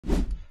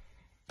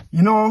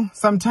You know,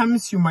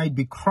 sometimes you might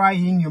be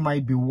crying, you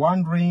might be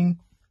wondering,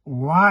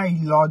 why,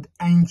 Lord,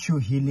 ain't you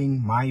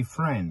healing my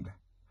friend?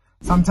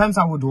 Sometimes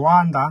I would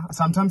wonder,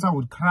 sometimes I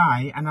would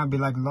cry, and I'd be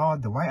like,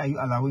 Lord, why are you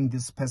allowing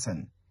this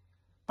person?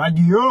 But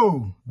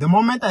the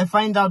moment I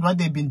find out what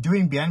they've been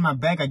doing behind my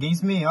back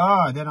against me,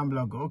 then I'm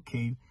like,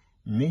 okay,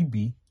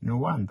 maybe, no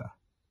wonder.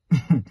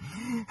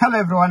 Hello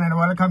everyone, and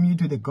welcome you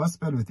to the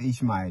Gospel with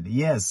Ishmael.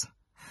 Yes,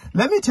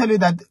 let me tell you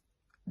that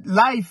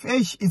life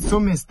is so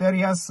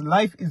mysterious.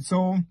 Life is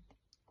so,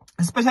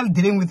 especially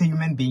dealing with a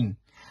human being.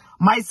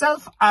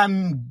 Myself,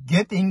 I'm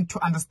getting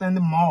to understand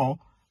more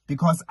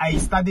because I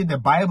studied the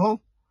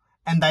Bible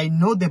and I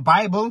know the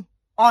Bible,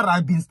 or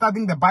I've been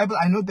studying the Bible.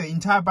 I know the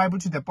entire Bible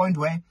to the point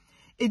where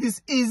it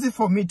is easy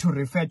for me to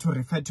refer.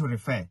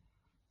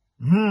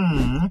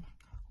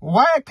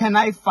 Where can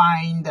I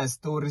find a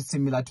story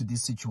similar to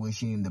this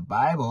situation in the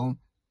Bible?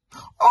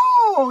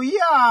 Oh,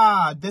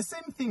 yeah, the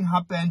same thing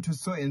happened to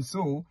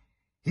so-and-so.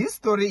 His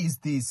story is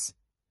this.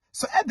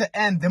 So at the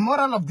end, the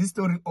moral of this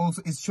story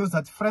also shows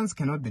that friends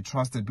cannot be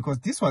trusted, because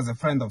this was a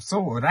friend of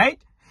so, right?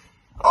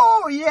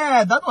 Oh,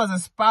 yeah, that was a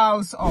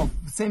spouse of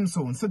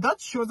Samson. So that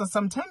shows that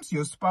sometimes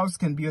your spouse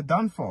can be a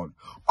downfall.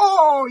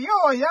 Oh,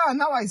 yeah,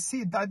 now I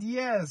see that,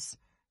 yes,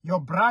 your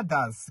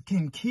brothers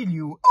can kill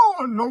you.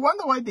 Oh, no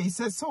wonder why they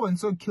say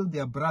so-and-so killed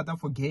their brother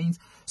for gains.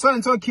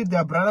 So-and-so killed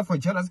their brother for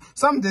jealous.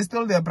 Some, they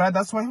stole their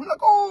brother's wife. I'm like,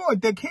 oh,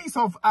 the case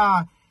of,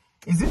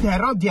 is it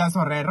Herodias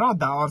or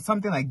Heroda or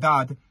something like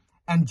that?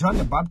 And John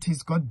the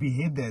Baptist got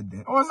beheaded.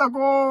 I was like,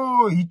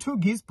 oh, he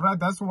took his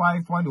brother's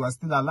wife while he was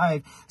still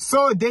alive.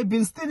 So they've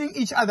been stealing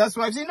each other's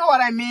wives. You know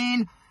what I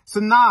mean? So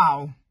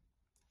now,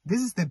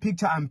 this is the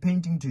picture I'm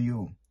painting to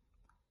you.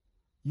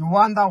 You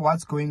wonder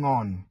what's going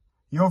on.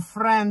 Your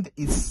friend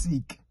is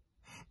sick.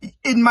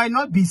 It might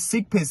not be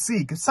sick per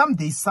sick. Some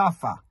they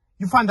suffer.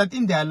 You find that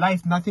in their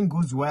life, nothing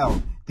goes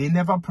well. They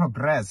never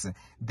progress.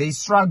 They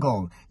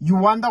struggle. You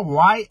wonder,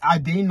 why are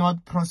they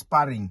not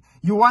prospering?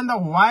 You wonder,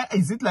 why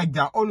is it like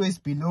they're always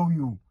below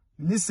you?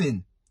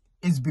 Listen,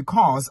 it's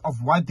because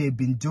of what they've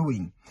been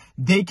doing.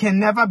 They can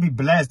never be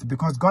blessed,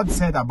 because God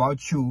said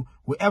about you,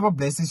 whoever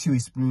blesses you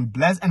is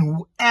blessed,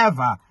 and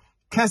whoever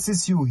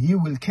curses you, he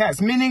will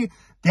curse. Meaning,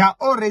 they are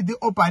already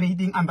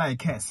operating under a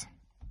curse.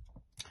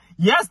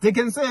 Yes, they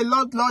can say,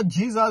 Lord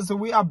Jesus,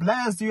 we are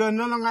blessed. You are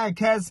no longer a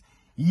curse.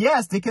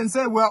 Yes, they can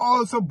say we're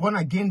also born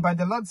again, but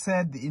the Lord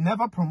said He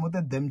never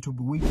promoted them to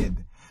be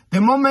wicked. The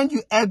moment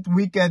you act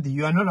wicked,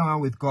 you are no longer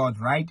with God,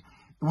 right?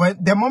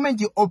 The moment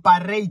you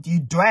operate, you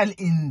dwell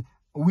in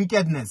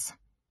wickedness,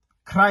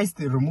 Christ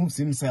removes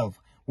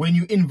Himself. When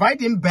you invite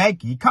Him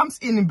back, He comes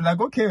in and be like,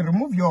 okay,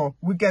 remove your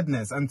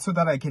wickedness, and so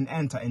that I can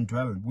enter and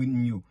dwell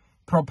within you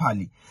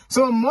properly.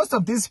 So most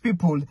of these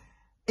people,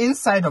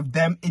 inside of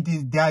them,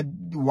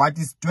 what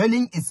is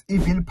dwelling is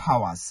evil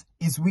powers,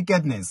 is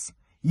wickedness.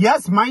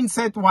 Yes,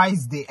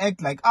 mindset-wise, they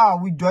act like,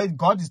 we dwell,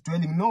 God is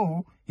dwelling.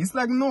 No, it's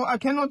like, no, I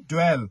cannot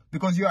dwell,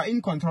 because you are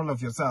in control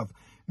of yourself.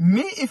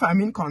 Me, if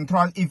I'm in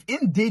control, if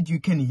indeed you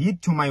can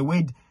heed to my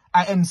word,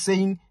 I am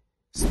saying,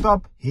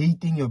 stop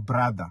hating your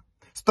brother.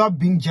 Stop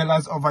being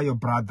jealous over your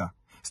brother.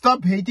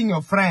 Stop hating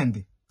your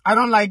friend. I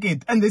don't like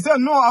it. And they say,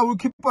 no, I will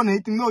keep on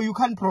hating. No, you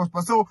can't prosper.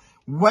 So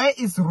where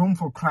is room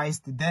for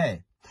Christ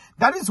there?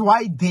 That is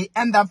why they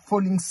end up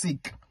falling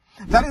sick.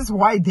 That is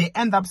why they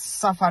end up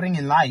suffering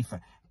in life.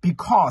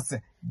 Because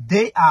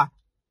they are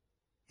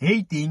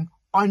hating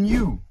on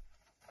you.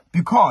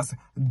 Because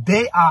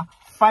they are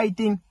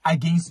fighting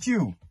against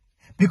you.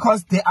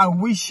 Because they are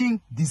wishing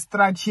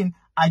destruction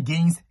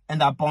against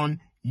and upon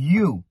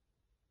you.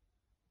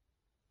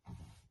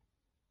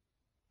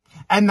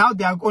 And now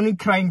they are only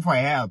crying for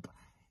help.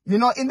 You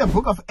know, in the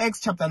book of Acts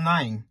chapter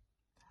 9,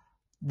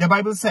 the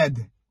Bible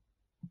said,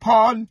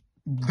 the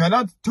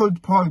Lord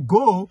told Paul,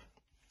 go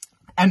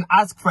and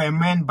ask for a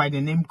man by the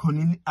name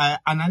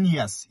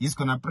Ananias. He's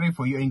going to pray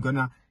for you and going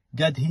to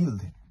get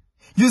healed.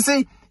 You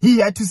see, he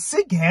had to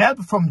seek help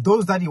from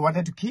those that he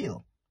wanted to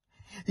kill.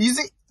 You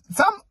see,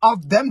 some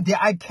of them, they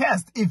are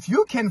cursed. If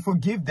you can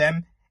forgive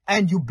them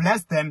and you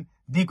bless them,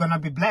 they're going to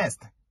be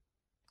blessed.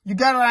 You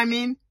get what I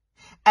mean?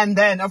 And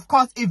then, of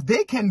course, if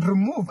they can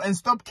remove and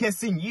stop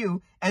cursing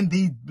you and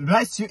they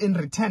bless you in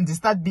return, they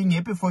start being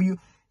happy for you,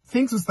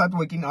 things will start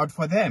working out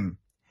for them.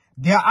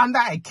 They are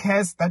under a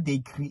curse that they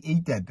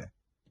created.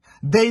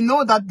 They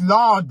know that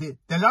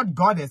the Lord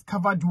God has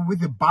covered you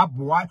with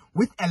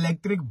with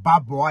electric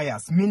barbed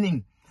wires,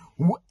 meaning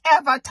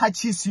whoever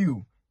touches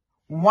you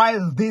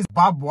while these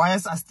barbed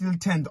wires are still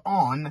turned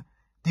on,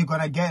 they're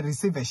gonna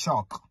receive a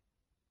shock.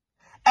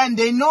 And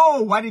they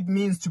know what it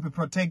means to be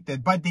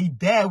protected, but they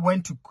dare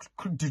went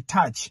to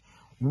touch.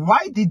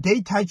 Why did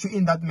they touch you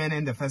in that manner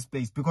in the first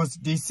place? Because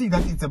they see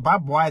that it's a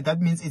barbed wire,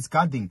 that means it's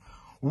guarding.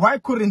 Why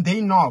couldn't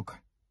they knock?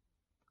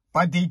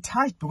 But they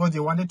touched because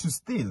they wanted to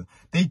steal.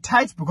 They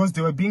touched because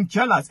they were being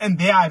jealous. And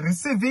they are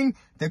receiving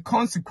the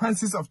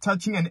consequences of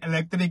touching an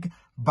electric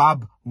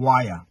barbed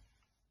wire.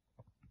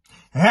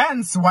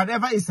 Hence,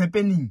 whatever is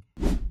happening,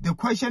 the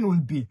question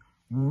will be,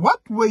 what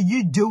were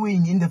you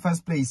doing in the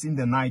first place in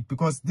the night?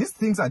 Because these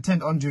things are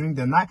turned on during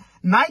the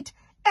night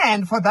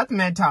And for that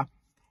matter,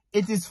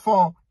 it is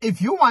for,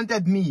 if you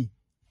wanted me,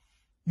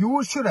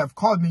 you should have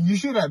called me. You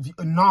should have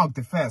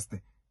knocked first.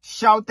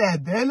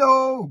 Shouted,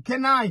 hello,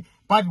 can I?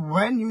 But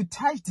when you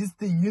touch this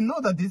thing, you know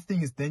that this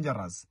thing is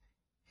dangerous.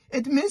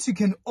 It means you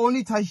can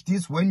only touch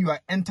this when you are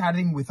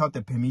entering without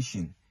the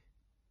permission.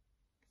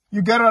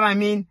 You get what I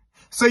mean?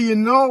 So you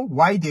know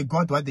why they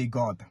got what they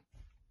got.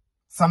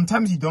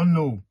 Sometimes you don't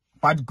know,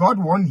 but God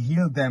won't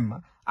heal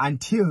them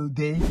until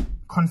they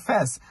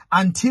confess,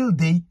 until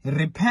they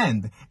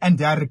repent. And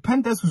their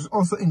repentance will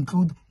also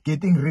include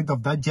getting rid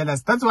of that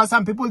jealous. That's why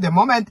some people, the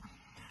moment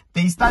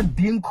they start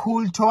being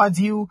cool towards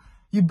you,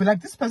 you'll be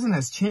like, this person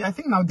has changed. I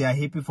think now they are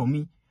happy for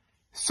me.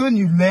 Soon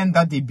you learn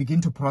that they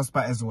begin to prosper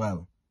as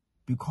well,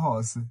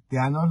 because they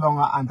are no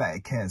longer under a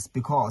curse,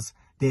 because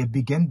they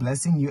begin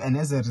blessing you, and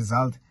as a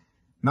result,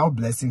 now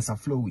blessings are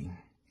flowing.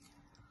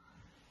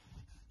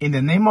 In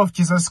the name of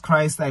Jesus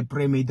Christ, I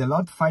pray, may the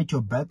Lord fight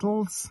your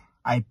battles.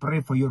 I pray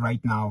for you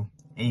right now.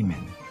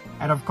 Amen.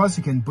 And of course,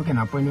 you can book an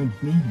appointment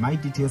with me. My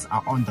details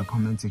are on the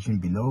comment section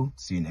below.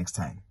 See you next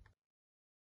time.